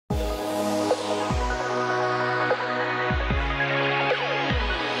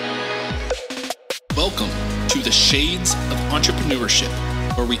Shades of Entrepreneurship,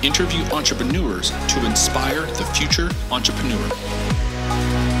 where we interview entrepreneurs to inspire the future entrepreneur.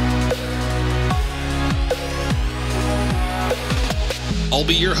 I'll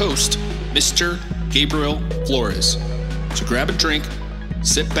be your host, Mr. Gabriel Flores. So grab a drink,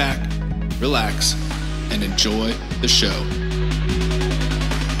 sit back, relax, and enjoy the show.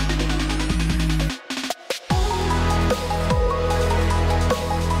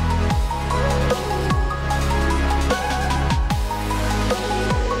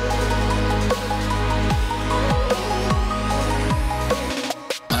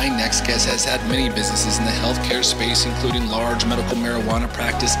 Guest has had many businesses in the healthcare space, including large medical marijuana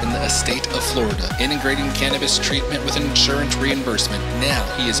practice in the state of Florida, integrating cannabis treatment with insurance reimbursement. Now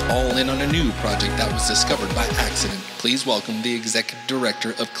he is all in on a new project that was discovered by accident. Please welcome the Executive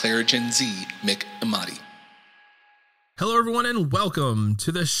Director of ClarigenZ, Mick, Emandi. Hello, everyone, and welcome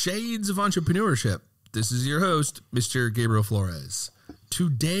to the Shades of Entrepreneurship. This is your host, Mr. Gabriel Flores.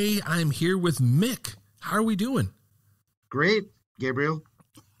 Today, I'm here with Mick. How are we doing? Great, Gabriel.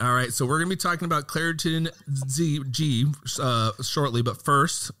 All right, so we're going to be talking about ClarigenZ shortly, but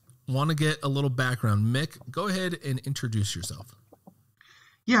first, want to get a little background. Mick, go ahead and introduce yourself.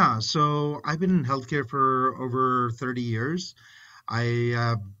 Yeah, so I've been in healthcare for over 30 years.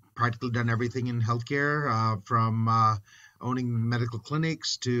 I practically done everything in healthcare, from owning medical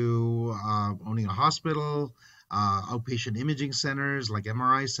clinics to owning a hospital, outpatient imaging centers like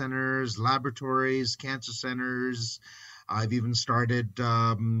MRI centers, laboratories, cancer centers. I've even started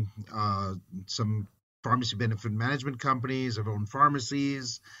some pharmacy benefit management companies. I've owned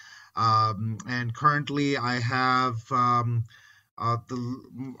pharmacies. And currently I have a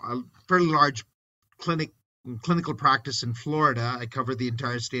fairly large clinical practice in Florida. I cover the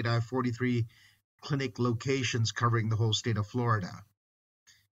entire state. I have 43 clinic locations covering the whole state of Florida.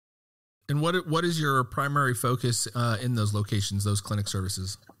 And what is your primary focus in those locations, those clinic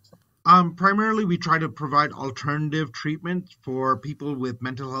services? Primarily, we try to provide alternative treatment for people with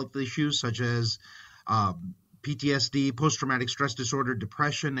mental health issues such as PTSD, post-traumatic stress disorder,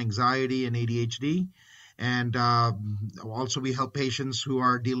 depression, anxiety, and ADHD. And also we help patients who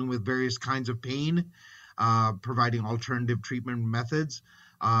are dealing with various kinds of pain, providing alternative treatment methods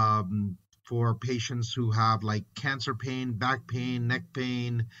for patients who have like cancer pain, back pain, neck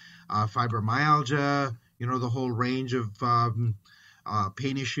pain, fibromyalgia, the whole range of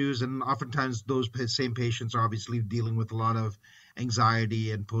pain issues. And oftentimes those same patients are obviously dealing with a lot of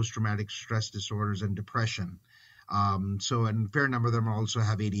anxiety and post-traumatic stress disorders and depression. And a fair number of them also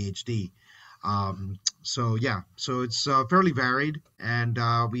have ADHD. So it's fairly varied. And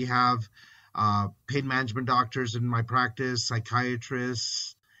we have pain management doctors in my practice,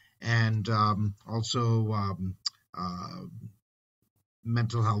 psychiatrists, and also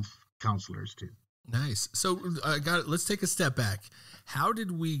mental health counselors too. Nice. So let's take a step back. How did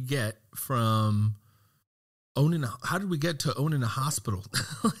we get to owning a hospital?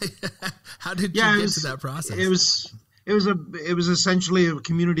 How did you get to that process? It was essentially a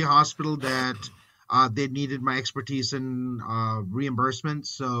community hospital that they needed my expertise in reimbursement.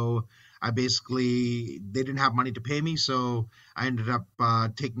 So they didn't have money to pay me. So I ended up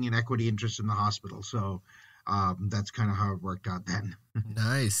taking an equity interest in the hospital. So that's kind of how it worked out then.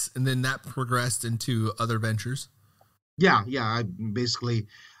 Nice. And then that progressed into other ventures? Yeah. I basically,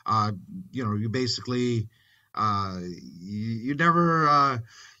 there are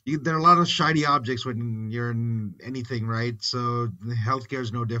a lot of shiny objects when you're in anything, right? So healthcare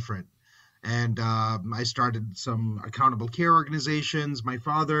is no different. And I started some accountable care organizations. My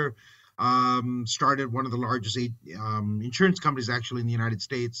father started one of the largest insurance companies actually in the United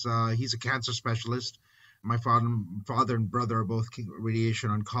States. He's a cancer specialist. My father and brother are both radiation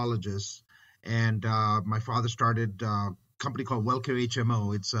oncologists, and my father started a company called Wellcare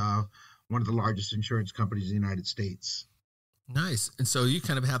HMO. It's one of the largest insurance companies in the United States. Nice. And so you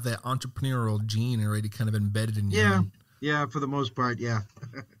kind of have that entrepreneurial gene already kind of embedded in you. Yeah, for the most part, yeah.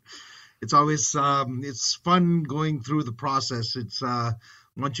 It's always it's fun going through the process. It's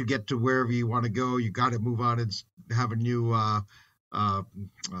once you get to wherever you want to go, you got to move on and have a new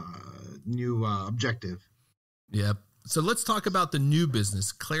objective. Yep. So let's talk about the new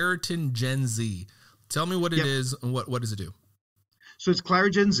business, ClarigenZ. Tell me what it is and what does it do? So it's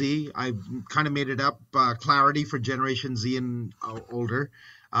ClarigenZ. I've kind of made it up, clarity for Generation Z and older.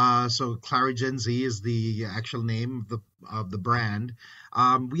 So ClarigenZ is the actual name of the brand.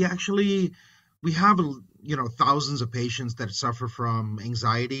 We have thousands of patients that suffer from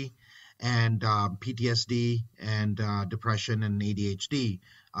anxiety and PTSD and depression and ADHD.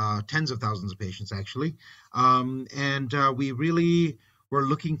 Tens of thousands of patients actually, and we really we're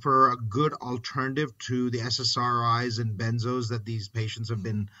looking for a good alternative to the SSRIs and benzos that these patients have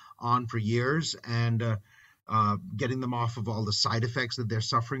been on for years, and getting them off of all the side effects that they're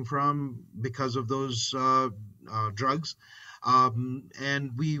suffering from because of those drugs.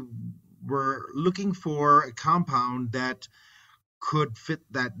 And we were looking for a compound that could fit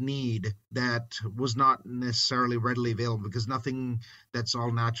that need that was not necessarily readily available, because nothing that's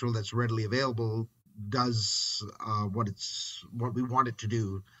all natural that's readily available does what we want it to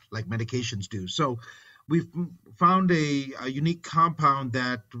do, like medications do. So we've found a unique compound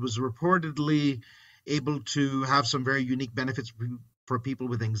that was reportedly able to have some very unique benefits for people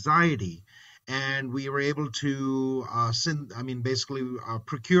with anxiety, and we were able to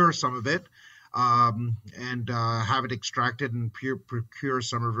procure some of it, and have it extracted and procure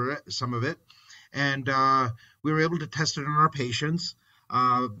some of it, and we were able to test it on our patients,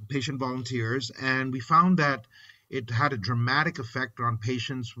 patient volunteers, and we found that it had a dramatic effect on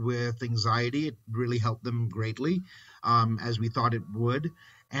patients with anxiety. It really helped them greatly, as we thought it would.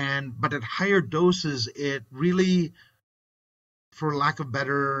 But at higher doses, it really, for lack of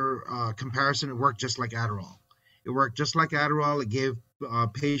better comparison, it worked just like Adderall. It gave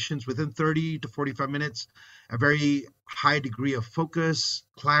patients within 30 to 45 minutes a very high degree of focus,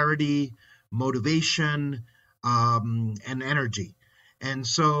 clarity, motivation, and energy. And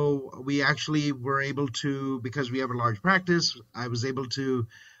so we actually were able to, because we have a large practice, I was able to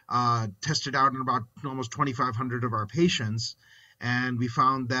test it out in about almost 2,500 of our patients. And we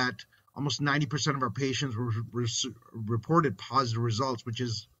found that almost 90% of our patients reported positive results, which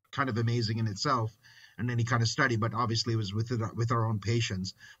is kind of amazing in itself in any kind of study, but obviously it was with our own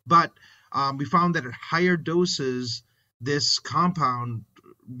patients. But we found that at higher doses, this compound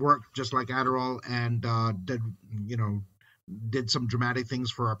worked just like Adderall, and did some dramatic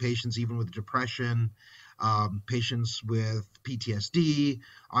things for our patients, even with depression, patients with PTSD,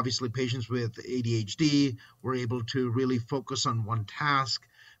 obviously patients with ADHD were able to really focus on one task,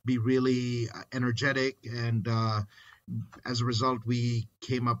 be really energetic, and as a result, we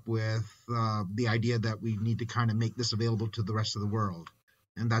came up with the idea that we need to kind of make this available to the rest of the world,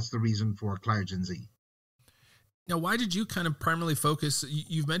 and that's the reason for ClarigenZ. Now, why did you kind of primarily focus?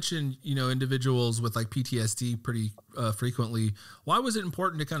 You've mentioned, individuals with like PTSD pretty frequently. Why was it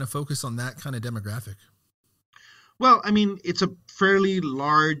important to kind of focus on that kind of demographic? Well, I mean, it's a fairly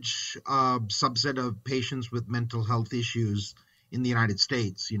large subset of patients with mental health issues in the United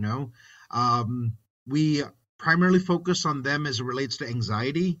States. We primarily focus on them as it relates to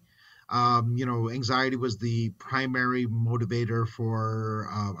anxiety. Anxiety was the primary motivator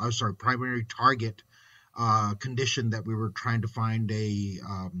primary target condition that we were trying to find a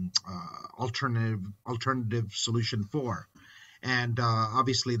alternative solution for, and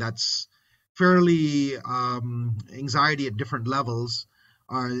obviously that's fairly anxiety at different levels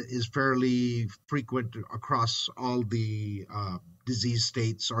is fairly frequent across all the disease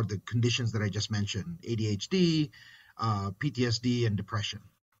states or the conditions that I just mentioned: ADHD, PTSD, and depression.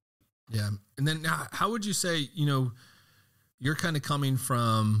 Yeah, and then how would you say you're kind of coming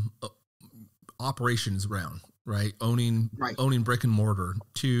from operations round, right? Owning brick and mortar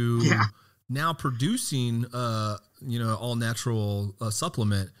to now producing all natural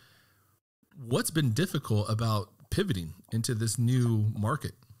supplement. What's been difficult about pivoting into this new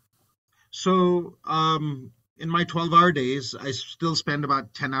market? So in my 12-hour days, I still spend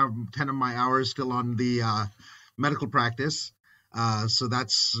about 10 of my hours still on the medical practice. So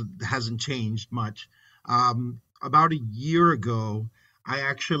that's hasn't changed much. About a year ago, I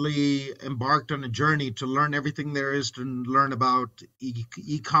actually embarked on a journey to learn everything there is to learn about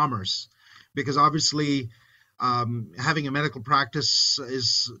e-commerce, because obviously having a medical practice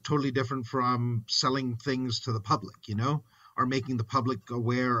is totally different from selling things to the public, or making the public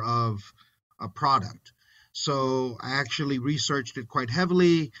aware of a product. So I actually researched it quite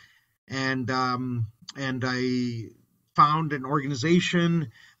heavily, and I found an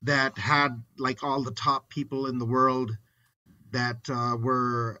organization that had like all the top people in the world that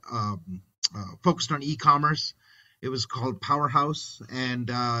were focused on e-commerce. It was called Powerhouse, and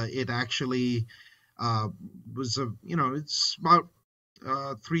it actually was it's about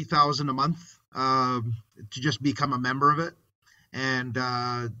 $3,000 a month to just become a member of it. And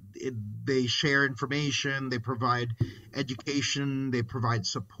they share information, they provide education, they provide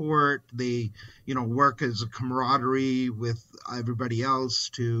support, they work as a camaraderie with everybody else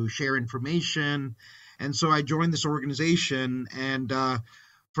to share information. And so I joined this organization, and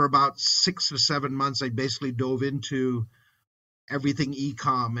for about 6 to 7 months, I basically dove into everything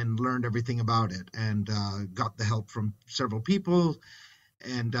e-com and learned everything about it, and got the help from several people,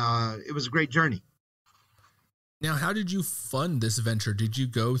 and it was a great journey. Now, how did you fund this venture? Did you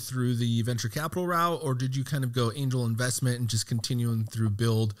go through the venture capital route, or did you kind of go angel investment and just continuing through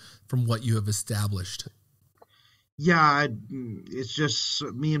build from what you have established? Yeah, it's just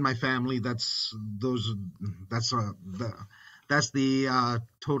me and my family. That's the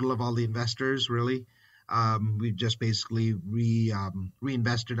total of all the investors, really. We've just basically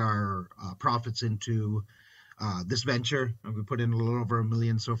reinvested our profits into this venture, and we put in a little over $1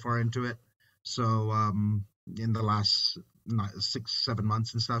 million so far into it. So in the last 6, 7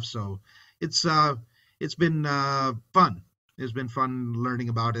 months and stuff. So it's it's been fun. It's been fun learning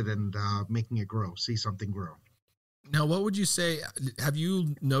about it and making it grow, see something grow. Now, what would you say? Have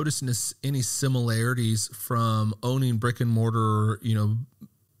you noticed any similarities from owning brick and mortar,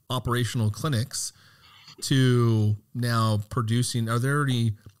 operational clinics to now producing? Are there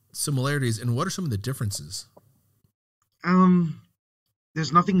any similarities, and what are some of the differences?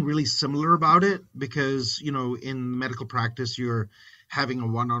 There's nothing really similar about it because, in medical practice, you're having a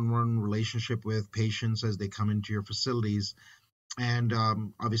one-on-one relationship with patients as they come into your facilities. And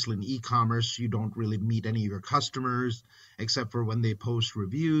obviously in e-commerce, you don't really meet any of your customers except for when they post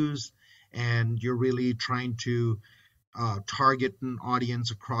reviews. And you're really trying to target an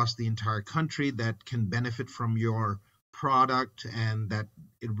audience across the entire country that can benefit from your product and that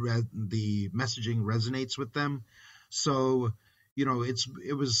the messaging resonates with them. So,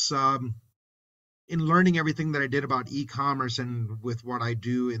 it was in learning everything that I did about e-commerce and with what I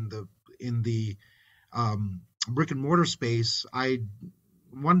do in the brick and mortar space,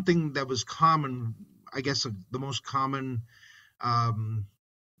 one thing that was common, I guess the most common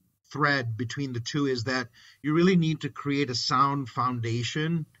thread between the two is that you really need to create a sound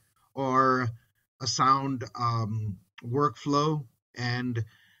foundation or a sound workflow and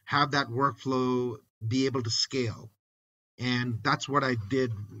have that workflow be able to scale. And that's what I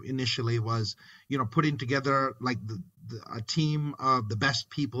did initially was, putting together like a team of the best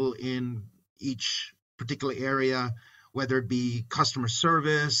people in each particular area, whether it be a customer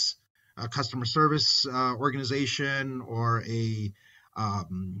service organization, or a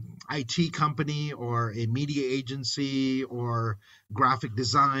IT company, or a media agency, or graphic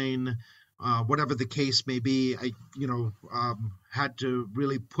design, whatever the case may be. I had to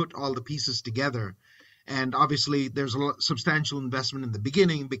really put all the pieces together. And obviously, there's a substantial investment in the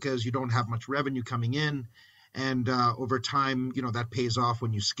beginning because you don't have much revenue coming in. And over time, that pays off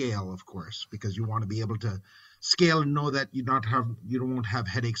when you scale, of course, because you want to be able to scale and know that you don't have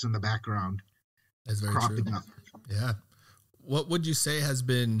headaches in the background. That's very true. Up. Yeah. What would you say has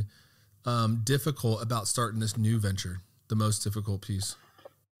been difficult about starting this new venture? The most difficult piece?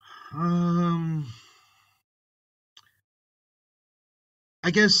 I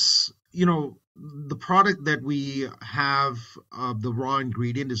guess, the product that we have, the raw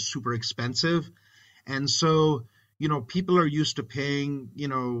ingredient is super expensive. And so, people are used to paying,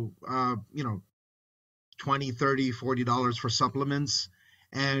 $20, $30, $40 for supplements.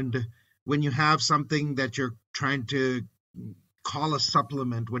 And when you have something that you're trying to call a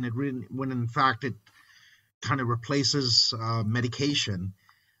supplement when in fact it kind of replaces medication,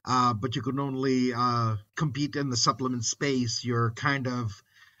 but you can only compete in the supplement space, you're kind of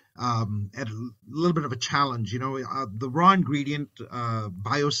at a little bit of a challenge. The raw ingredient,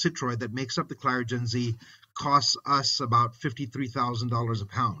 biocitroid, that makes up the ClarigenZ costs us about $53,000 a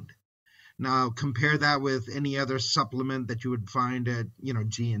pound. Now compare that with any other supplement that you would find at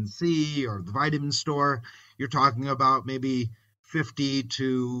GNC or the vitamin store. You're talking about maybe $50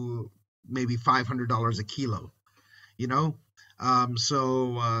 to maybe $500 a kilo.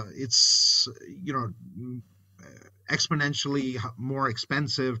 So it's exponentially more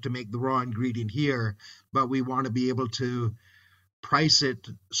expensive to make the raw ingredient here, but we want to be able to price it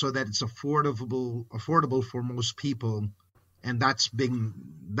so that it's affordable for most people, and that's been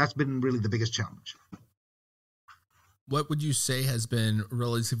really the biggest challenge. What would you say has been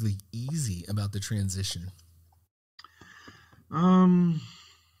relatively easy about the transition?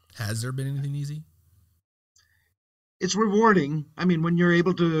 Has there been anything easy? It's rewarding. I mean, when you're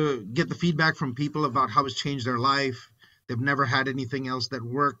able to get the feedback from people about how it's changed their life, they've never had anything else that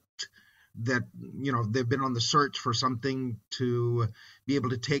worked, that, they've been on the search for something to be able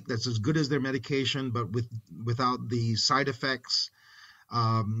to take that's as good as their medication, but without the side effects,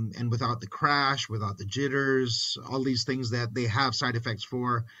 and without the crash, without the jitters, all these things that they have side effects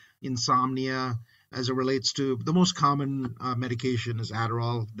for, insomnia, as it relates to the most common medication is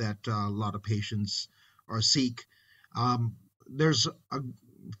Adderall that a lot of patients seek. There's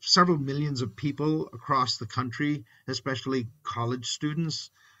several millions of people across the country, especially college students,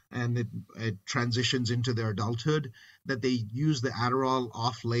 and it transitions into their adulthood, that they use the Adderall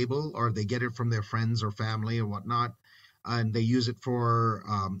off label, or they get it from their friends or family or whatnot, and they use it for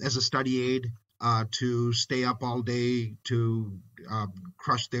as a study aid, to stay up all day, to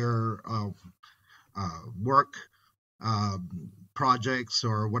crush their work projects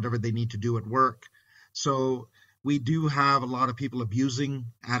or whatever they need to do at work. So we do have a lot of people abusing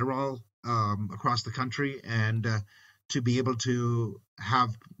Adderall across the country, and to be able to have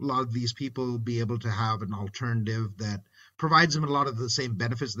a lot of these people be able to have an alternative that provides them a lot of the same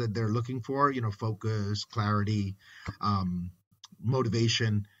benefits that they're looking for, focus, clarity,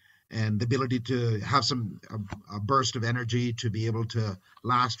 motivation, and the ability to have a burst of energy to be able to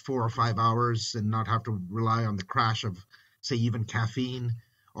last 4 or 5 hours and not have to rely on the crash of, say, even caffeine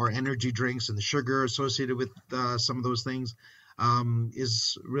or energy drinks and the sugar associated with some of those things,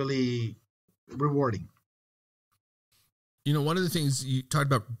 is really rewarding. One of the things you talked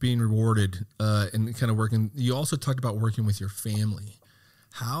about being rewarded and kind of working, you also talked about working with your family.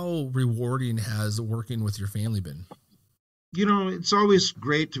 How rewarding has working with your family been? It's always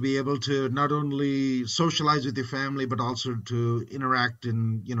great to be able to not only socialize with your family, but also to interact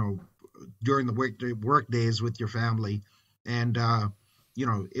during the work days with your family. And,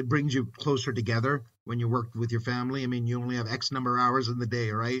 it brings you closer together when you work with your family. I mean, you only have X number of hours in the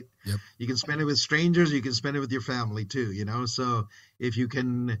day, right? Yep. You can spend it with strangers. You can spend it with your family too, So if you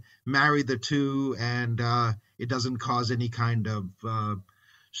can marry the two, and it doesn't cause any kind of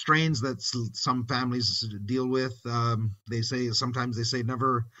strains that some families deal with. Sometimes they say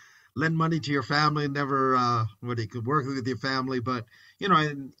never lend money to your family, never work with your family. But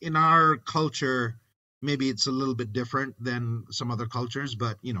in our culture, maybe it's a little bit different than some other cultures.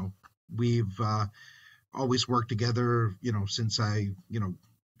 But we've always worked together. Since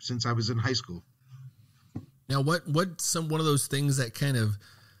I was in high school. Now, what's one of those things that kind of,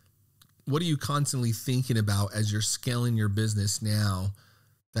 what are you constantly thinking about as you're scaling your business now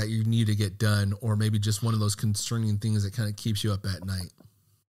that you need to get done, or maybe just one of those concerning things that kind of keeps you up at night?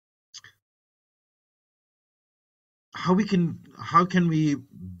 How can we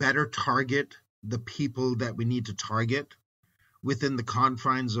better target the people that we need to target within the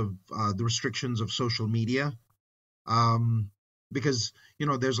confines of the restrictions of social media? Because,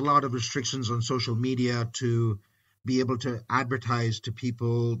 there's a lot of restrictions on social media to be able to advertise to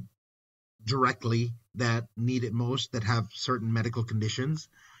people directly that need it most, that have certain medical conditions.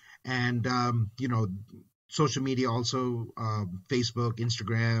 And, social media also, Facebook,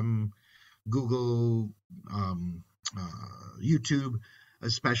 Instagram, Google, YouTube,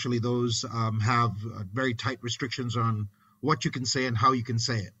 especially those have very tight restrictions on what you can say and how you can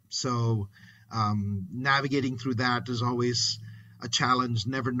say it. So navigating through that is always a challenge,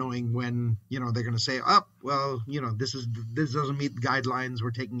 never knowing when, they're going to say, oh, well, this doesn't meet the guidelines, we're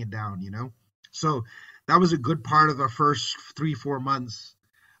taking it down, So that was a good part of our first 3-4 months,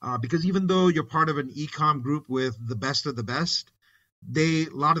 because even though you're part of an e-com group with the best of the best, a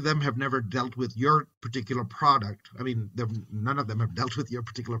lot of them have never dealt with your particular product. I mean, none of them have dealt with your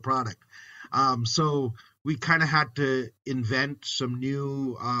particular product. So we kind of had to invent some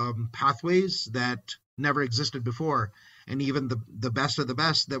new pathways that never existed before. And even the best of the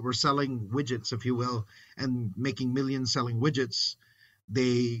best that were selling widgets, if you will, and making millions selling widgets,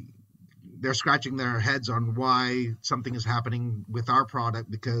 they're scratching their heads on why something is happening with our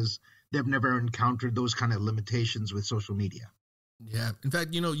product, because they've never encountered those kind of limitations with social media. Yeah. In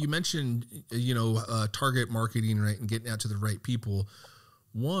fact, you mentioned, target marketing, right, and getting out to the right people.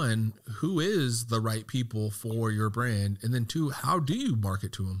 One, who is the right people for your brand? And then two, how do you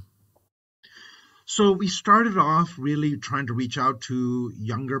market to them? So we started off really trying to reach out to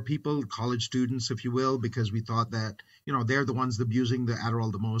younger people, college students, if you will, because we thought that, they're the ones abusing the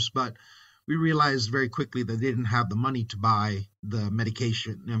Adderall the most. But we realized very quickly that they didn't have the money to buy the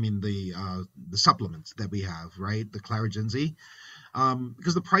medication. I mean, the supplements that we have, right? The ClarigenZ.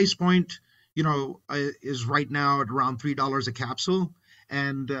 Because the price point, is right now at around $3 a capsule.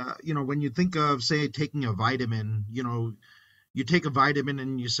 And, when you think of, say, taking a vitamin, you take a vitamin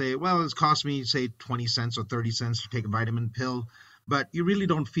and you say, well, it's cost me, say, 20 cents or 30 cents to take a vitamin pill, but you really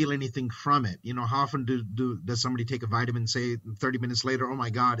don't feel anything from it. How often does somebody take a vitamin, say 30 minutes later, oh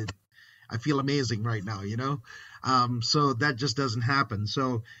my God, I feel amazing right now, So that just doesn't happen.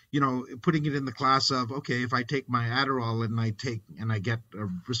 So, putting it in the class of, okay, if I take my Adderall and I get a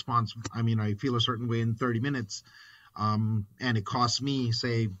response, I feel a certain way in 30 minutes, and it costs me,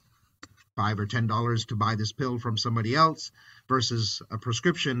 say, $5 or $10 to buy this pill from somebody else versus a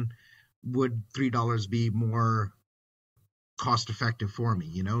prescription, would $3 be more cost effective for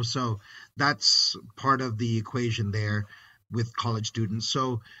me, So that's part of the equation there with college students.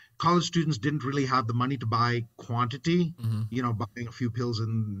 So college students didn't really have the money to buy quantity. Mm-hmm. Buying a few pills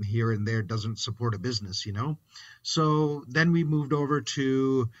in here and there doesn't support a business. So then we moved over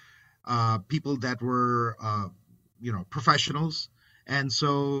to people that were professionals, and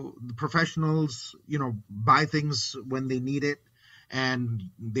so the professionals buy things when they need it, and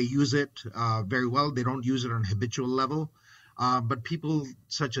they use it very well. They don't use it on a habitual level, but people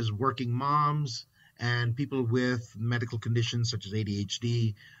such as working moms and people with medical conditions such as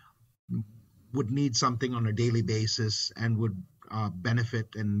ADHD would need something on a daily basis and would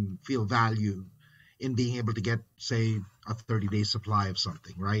benefit and feel value in being able to get, say, a 30-day supply of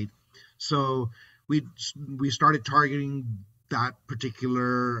something, right? So we started targeting that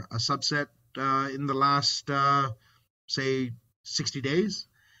particular subset in the last, say, 60 days,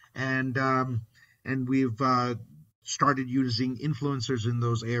 and we've started using influencers in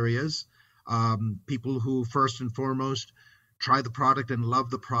those areas, people who first and foremost try the product and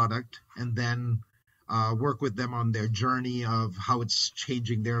love the product, and then work with them on their journey of how it's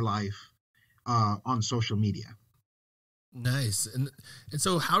changing their life on social media. Nice. And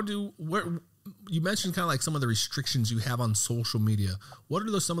so you mentioned kind of like some of the restrictions you have on social media. What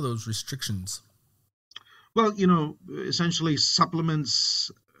are some of those restrictions? Well, essentially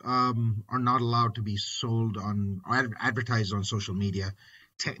supplements are not allowed to be sold on or advertised on social media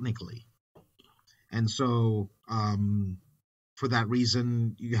technically. And so for that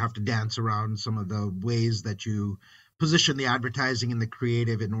reason, you have to dance around some of the ways that you position the advertising and the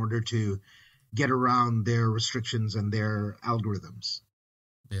creative in order to get around their restrictions and their algorithms.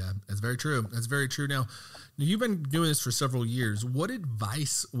 Yeah, that's very true. That's very true. Now, you've been doing this for several years. What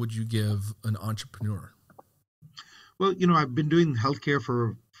advice would you give an entrepreneur? Well, I've been doing healthcare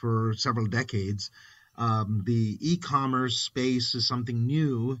for several decades. The e-commerce space is something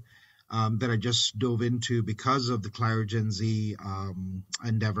new that I just dove into because of the ClarigenZ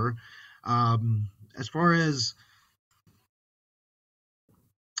endeavor. As far as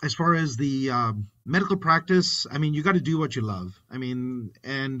the medical practice, you got to do what you love. And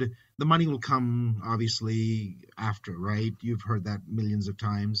the money will come obviously after, right? You've heard that millions of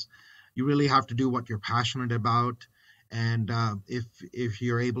times. You really have to do what you're passionate about. And if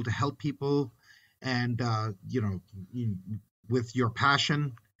you're able to help people and, with your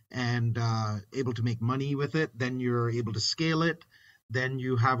passion and able to make money with it, then you're able to scale it. Then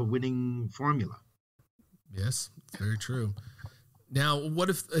you have a winning formula. Yes, very true. Now, what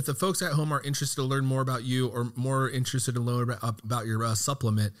if the folks at home are interested to learn more about you or more interested to learn about your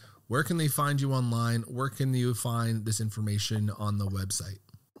supplement? Where can they find you online? Where can you find this information on the website?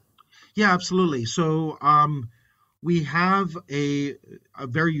 Yeah, absolutely. So we have a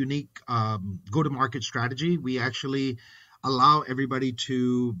very unique go-to-market strategy. We actually allow everybody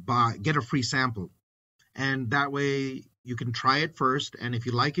to get a free sample, and that way you can try it first, and if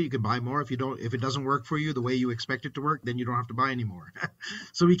you like it, you can buy more. If it doesn't work for you the way you expect it to work, then you don't have to buy anymore.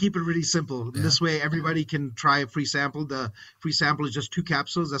 So we keep it really simple. Yeah. This way, everybody can try a free sample. The free sample is just 2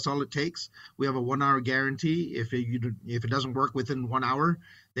 capsules. That's all it takes. We have a 1-hour guarantee. If it doesn't work within 1 hour,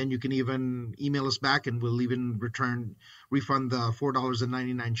 then you can even email us back, and we'll even refund the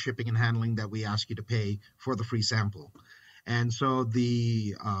 $4.99 shipping and handling that we ask you to pay for the free sample. And so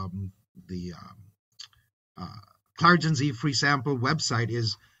the ClarigenZ free sample website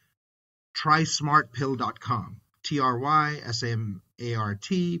is trysmartpill.com,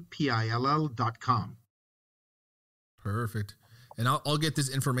 trysmartpill.com. Perfect. And I'll get this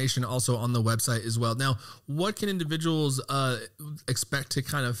information also on the website as well. Now, what can individuals expect to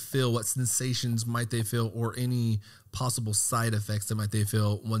kind of feel? What sensations might they feel, or any possible side effects that might they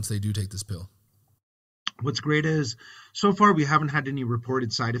feel once they do take this pill? What's great is, so far we haven't had any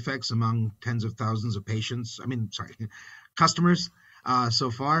reported side effects among tens of thousands of customers so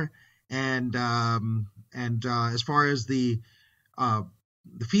far. And as far as the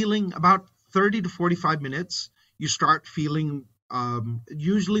feeling, about 30 to 45 minutes, you start feeling.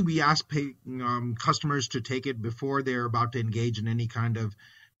 Usually we ask customers to take it before they're about to engage in any kind of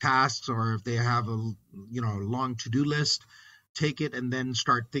tasks, or if they have a long to-do list, take it and then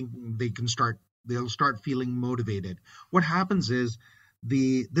start thinking. They'll start feeling motivated. What happens is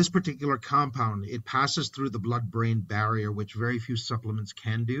this particular compound, it passes through the blood-brain barrier, which very few supplements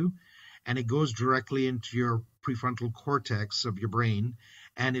can do, and it goes directly into your prefrontal cortex of your brain,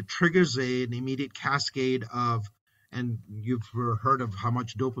 and it triggers an immediate cascade of, and you've heard of how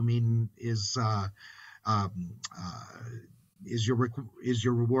much dopamine is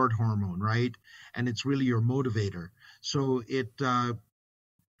your reward hormone, right? And it's really your motivator. So it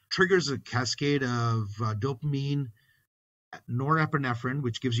triggers a cascade of dopamine, norepinephrine,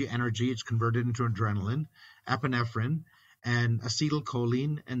 which gives you energy. It's converted into adrenaline, epinephrine, and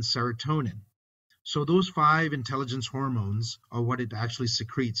acetylcholine and serotonin. So those 5 intelligence hormones are what it actually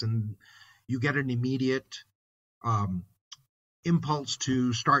secretes, and you get an immediate impulse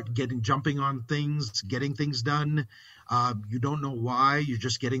to start jumping on things, getting things done. You don't know why, you're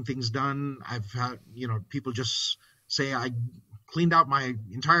just getting things done. I've had, people just say, I cleaned out my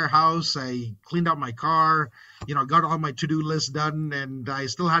entire house, I cleaned out my car, got all my to-do list done, and I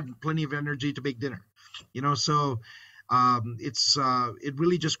still had plenty of energy to make dinner. So it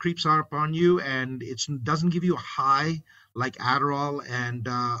really just creeps up on you, and it doesn't give you a high like Adderall and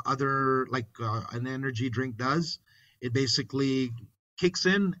other an energy drink does. It basically kicks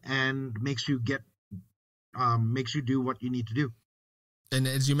in and makes you do what you need to do. And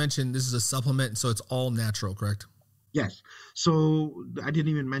as you mentioned, this is a supplement, so it's all natural, correct? Yes. So I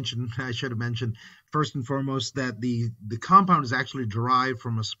didn't even mention, I should have mentioned first and foremost that the compound is actually derived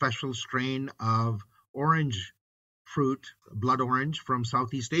from a special strain of orange fruit, blood orange, from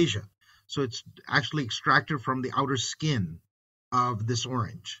Southeast Asia. So it's actually extracted from the outer skin of this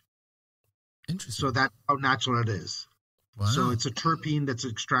orange. Interesting. So that's how natural it is. Wow. So it's a terpene that's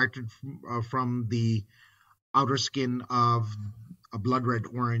extracted from the outer skin of a blood red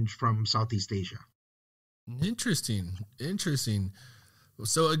orange from Southeast Asia. Interesting.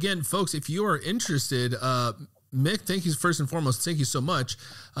 So again, folks, if you are interested, Mick, thank you first and foremost. Thank you so much.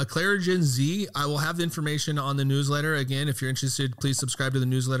 ClarigenZ, I will have the information on the newsletter. Again, if you're interested, please subscribe to the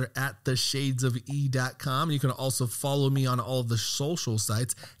newsletter at theshadesofE.com. You can also follow me on all of the social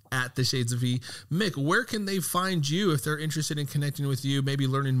sites at The Shades of E. Mick, where can they find you if they're interested in connecting with you, maybe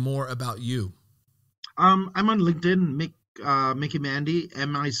learning more about you? I'm on LinkedIn, Mick Emandi,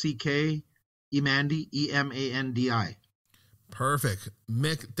 M-I-C-K, Emandi, E-M-A-N-D-I. Perfect.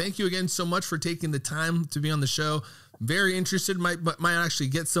 Mick, thank you again so much for taking the time to be on the show. Very interested, might actually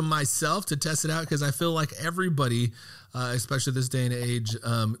get some myself to test it out, because I feel like everybody, especially this day and age,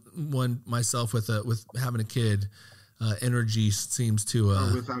 myself with having a kid, energy seems to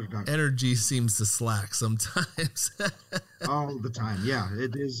slack sometimes. All the time. Yeah,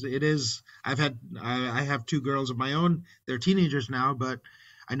 it is. I have 2 girls of my own. They're teenagers now, but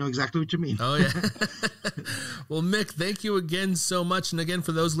I know exactly what you mean. Oh, yeah. Well, Mick, thank you again so much. And again,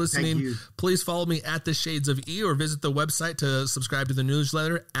 for those listening, please follow me at The Shades of E, or visit the website to subscribe to the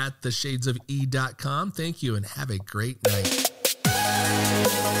newsletter at theshadesofE.com. Thank you, and have a great night.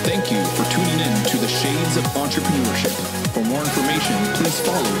 Thank you for tuning in to The Shades of Entrepreneurship. For more information, please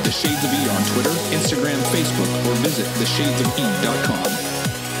follow The Shades of E on Twitter, Instagram, Facebook, or visit theshadesofE.com.